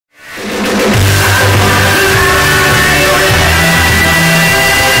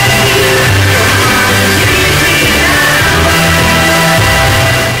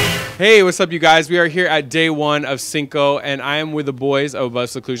Hey, what's up, you guys? We are here at day one of Cinco, and I am with the boys of Above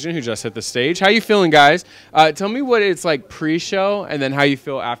Seclusion who just hit the stage. How you feeling, guys? Tell me what it's like pre-show, and then how you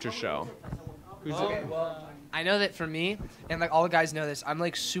feel after show. Okay, well, I know that for me, and like all the guys know this, I'm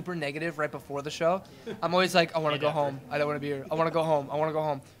like super negative right before the show. I'm always like, I want to go home. I don't want to be here. I want to go home. I want to go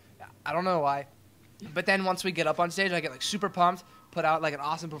home. I don't know why. But then once we get up on stage, I get like super pumped, put out like an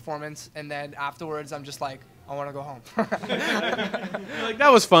awesome performance, and then afterwards I'm just like, I want to go home. Like,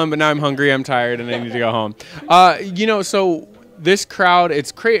 that was fun, but now I'm hungry, I'm tired, and I need to go home. So this crowd,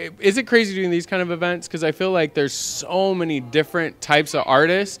 it's crazy. Is it crazy doing these kind of events? Because I feel like there's so many different types of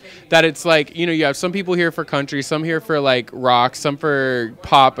artists that it's like, you have some people here for country, some here for like rock, some for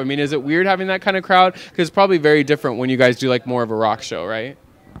pop. I mean, is it weird having that kind of crowd? Because it's probably very different when you guys do like more of a rock show, right?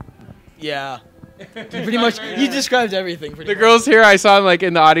 Yeah. Pretty much, you described everything. The girls here, I saw them like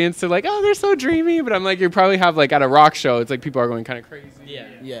in the audience, they're like, oh, they're so dreamy. But I'm like, you probably have like at a rock show, it's like people are going kind of crazy.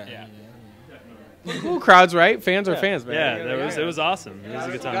 Yeah. Cool crowds, right? Fans are fans, man. Yeah, it was awesome. It was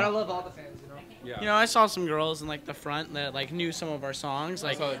a good time. You gotta love all the fans, You know, I saw some girls in like the front that like knew some of our songs.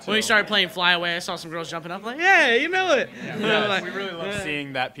 Like when we started playing "Fly Away," I saw some girls jumping up like, "Yeah, you know it." Yeah, we really love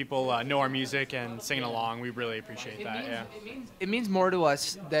seeing that people know our music and singing along. We really appreciate that. It means more to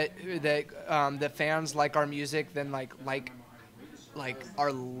us that fans like our music than like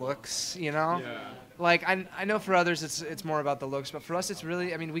our looks, Yeah. Like I know for others it's more about the looks, but for us it's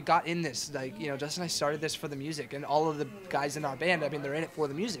really, we got in this, like, Justin and I started this for the music, and all of the guys in our band, they're in it for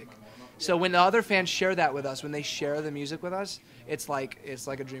the music. So when the other fans share that with us, when they share the music with us, it's like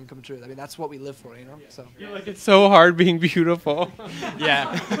a dream come true. That's what we live for, So like, it's so hard being beautiful.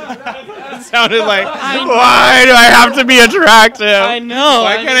 Yeah. It sounded like, why do I have to be attractive? I know.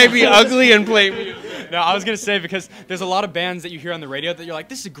 Why can't I be ugly and play music? No, I was going to say, because there's a lot of bands that you hear on the radio that you're like,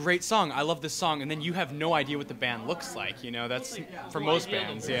 this is a great song. I love this song. And then you have no idea what the band looks like. That's for most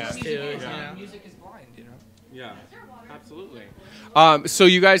bands. Yeah. Music is blind, Yeah, absolutely. So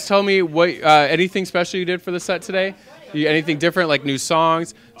you guys tell me what anything special you did for the set today? Anything different, like new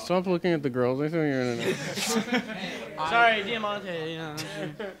songs? Stop looking at the girls. I think you're in it. Sorry, Diamante.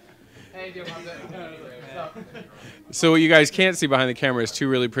 Hey, Diamante. So what you guys can't see behind the camera is two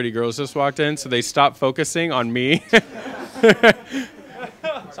really pretty girls just walked in, so they stopped focusing on me.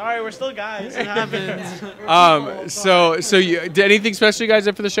 Sorry, we're still guys. It happens. So you did anything special you guys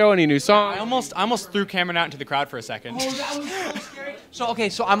did for the show? Any new songs? I almost threw Cameron out into the crowd for a second. Oh, that was so scary.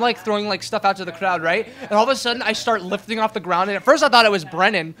 So I'm like throwing like stuff out to the crowd, right? And all of a sudden I start lifting off the ground, and at first I thought it was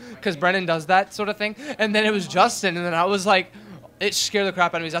Brennan, because Brennan does that sort of thing, and then it was Justin, and then I was like, it scared the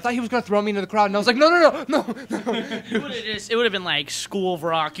crap out of me. I thought he was gonna throw me into the crowd, and I was like, no. It would have been like School of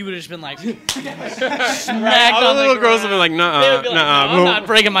Rock. You would have just been like smacked All on the little girls have been like, nuh-uh, no, I'm not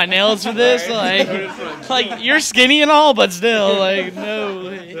breaking my nails for this. Like you're skinny and all, but still, like, no.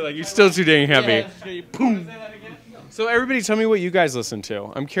 They're like, you're still too dang heavy. Yeah, boom. So everybody, tell me what you guys listen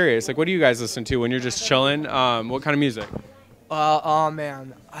to. I'm curious. Like, what do you guys listen to when you're just chilling? What kind of music? Oh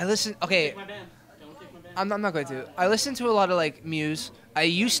man, I listen. Okay. I'm not going to. I listen to a lot of like Muse. I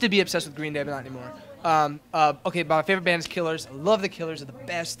used to be obsessed with Green Day, but not anymore. Okay, my favorite band is Killers. I love the Killers. They're the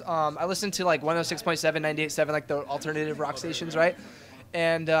best. I listen to like 106.7, 98.7, like the alternative rock stations, right?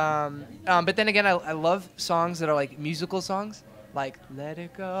 And but then again, I love songs that are like musical songs, like Let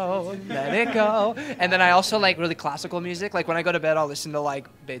It Go, Let It Go. And then I also like really classical music. Like when I go to bed, I'll listen to like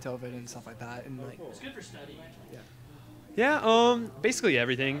Beethoven and stuff like that. And like, It's good for studying. Yeah, basically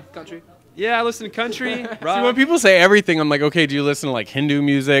everything. country. Yeah, I listen to country, rock. See, when people say everything, I'm like, okay, do you listen to like Hindu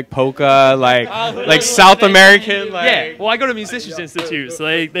music, polka, like South American? Like, Yeah, well, I go to Musicians Institute, so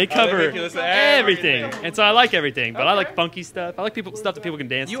they cover make you listen to everything. And so I like everything, but I like funky stuff. I like stuff that people can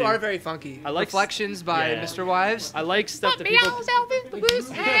dance to. You are very funky. I like Reflections by Mr. Wives. I like stuff that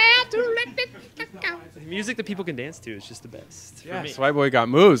music that people can dance to is just the best for me. So White Boy got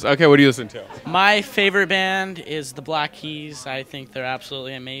moves. Okay, what do you listen to? My favorite band is the Black Keys. I think they're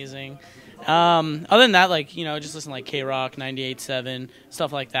absolutely amazing. Other than that, like, just listen to like K-Rock, 98.7,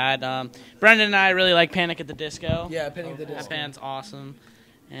 stuff like that. Brendan and I really like Panic at the Disco. Yeah, Panic at the Disco. That band's awesome.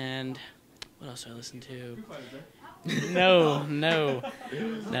 And what else do I listen to? No.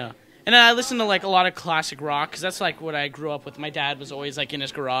 And then I listen to like a lot of classic rock, because that's like what I grew up with. My dad was always like in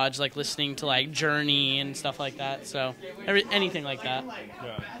his garage, like listening to like Journey and stuff like that. So anything like that.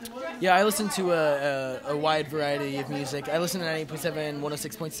 Yeah, I listen to a wide variety of music. I listen to 98.7,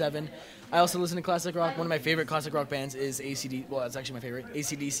 106.7. I also listen to classic rock. One of my favorite classic rock bands is ACD. Well, that's actually my favorite,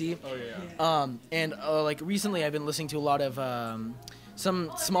 AC/DC. Oh yeah. And like recently, I've been listening to a lot of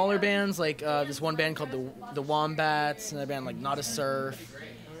some smaller bands, like this one band called the Wombats, and a band like Not a Surf.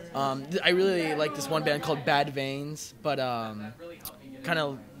 I really like this one band called Bad Veins, but kind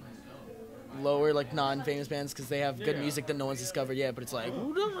of lower, like non-famous bands because they have good music that no one's discovered yet. But it's like,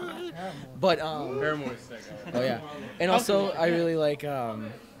 but Paramore's sick. oh yeah, and also I really like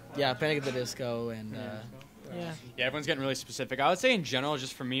Panic at the Disco and Yeah, everyone's getting really specific. I would say in general,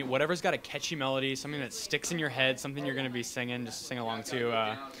 just for me, whatever's got a catchy melody, something that sticks in your head, something you're going to be singing, just sing along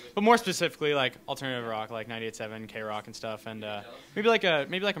to. But more specifically, like alternative rock, like 98.7, K-Rock and stuff, and maybe like a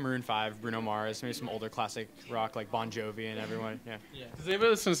Maroon 5, Bruno Mars, maybe some older classic rock like Bon Jovi and everyone. Yeah. Does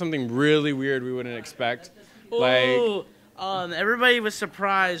anybody listen to something really weird we wouldn't expect? Ooh, everybody was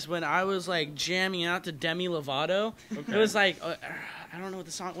surprised when I was like jamming out to Demi Lovato. Okay. It was like I don't know what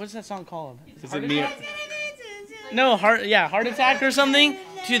the song. What's that song called? Is it me? No, Heart Attack or something.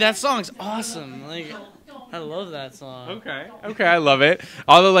 Dude, that song's awesome. Like, I love that song. Okay, I love it.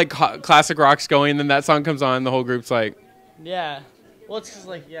 All the like classic rock's going, then that song comes on, the whole group's like, Yeah. Well, it's just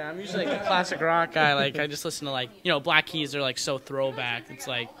like, I'm usually like a classic rock guy. Like, I just listen to like, Black Keys are like so throwback. It's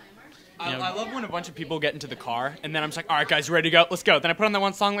like, I love when a bunch of people get into the car, and then I'm just like, all right, guys, you ready to go? Let's go. Then I put on that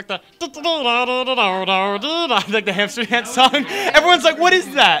one song, like the like the hamster dance song. Everyone's like, what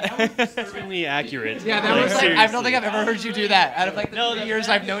is that? Extremely accurate. Yeah, that was like, I don't think I've ever heard you do that out of like the 3 years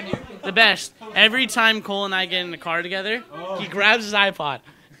I've known you. the best. Every time Cole and I get in the car together, he grabs his iPod.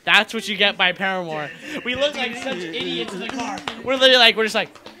 That's what you get by Paramore. We look like such idiots in the car. We're literally like, we're just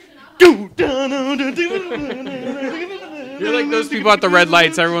like, you're like those people at the red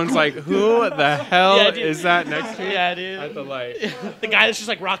lights. Everyone's like, who the hell is that next to you? Yeah, dude. At the light. The guy that's just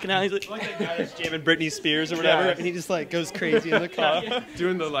like rocking out. He's like, Like that guy that's jamming Britney Spears or whatever, and he just like goes crazy in the car.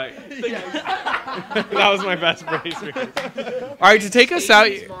 Doing the light. That was my best Britney Spears. All right, to take us out.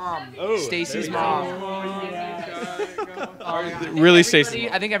 Stacy's mom. Really,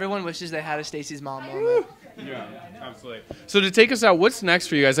 Stacy. I think everyone wishes they had a Stacy's mom moment. Yeah, absolutely. So to take us out, what's next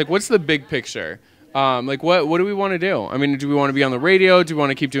for you guys? Like, what's the big picture? Like, what do we want to do? I mean, do we want to be on the radio? Do we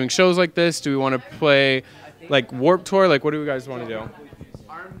want to keep doing shows like this? Do we want to play, like, Warped Tour? Like, what do you guys want to do?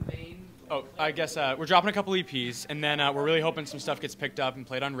 Oh, I guess we're dropping a couple EPs, and then we're really hoping some stuff gets picked up and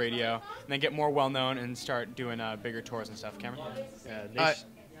played on radio, and then get more well-known and start doing bigger tours and stuff. Cameron? Yeah,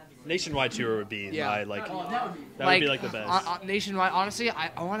 nationwide tour would be my that would be like the best. Nationwide, honestly, I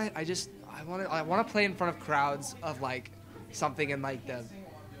want to play in front of crowds of like something in like the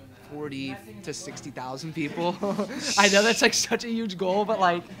 40 to 60,000 people. I know that's like such a huge goal, but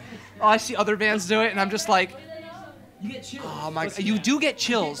like, I see other bands do it, and I'm just like, oh my, you do get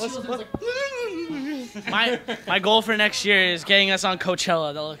chills. my goal for next year is getting us on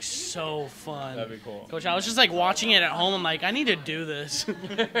Coachella. That looks so fun. That'd be cool. Coachella. I was just like watching it at home. I'm like, I need to do this.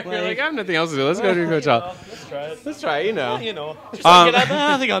 You're like, I have nothing else to do. Let's go to Coachella. Let's try it. Let's try it, you know. You know.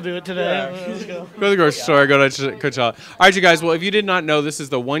 I think I'll do it today. Let's go. Go to the grocery store, go to Coachella. All right, you guys. Well, if you did not know, this is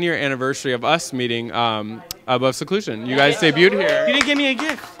the 1-year anniversary of us meeting Above Seclusion. You guys debuted here. You didn't give me a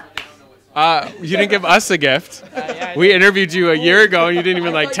gift. You didn't give us a gift. We interviewed you a year ago, and you didn't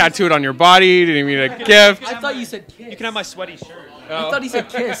even like tattoo it on your body. You didn't even need a gift. I thought you said kiss. You can have my sweaty shirt. I thought he said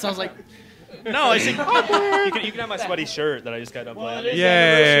kiss. I was like, No, I said you can have my sweaty shirt that I just got done playing.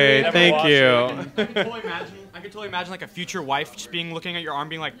 Yay! Thank you. I could totally imagine like a future wife just looking at your arm,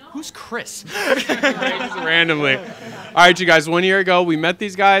 being like, "Who's Chris?" Just randomly. All right, you guys. 1 year ago, we met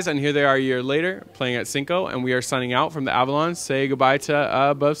these guys, and here they are a year later, playing at Cinco, and we are signing out from the Avalon. Say goodbye to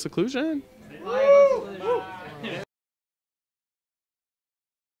Above Seclusion.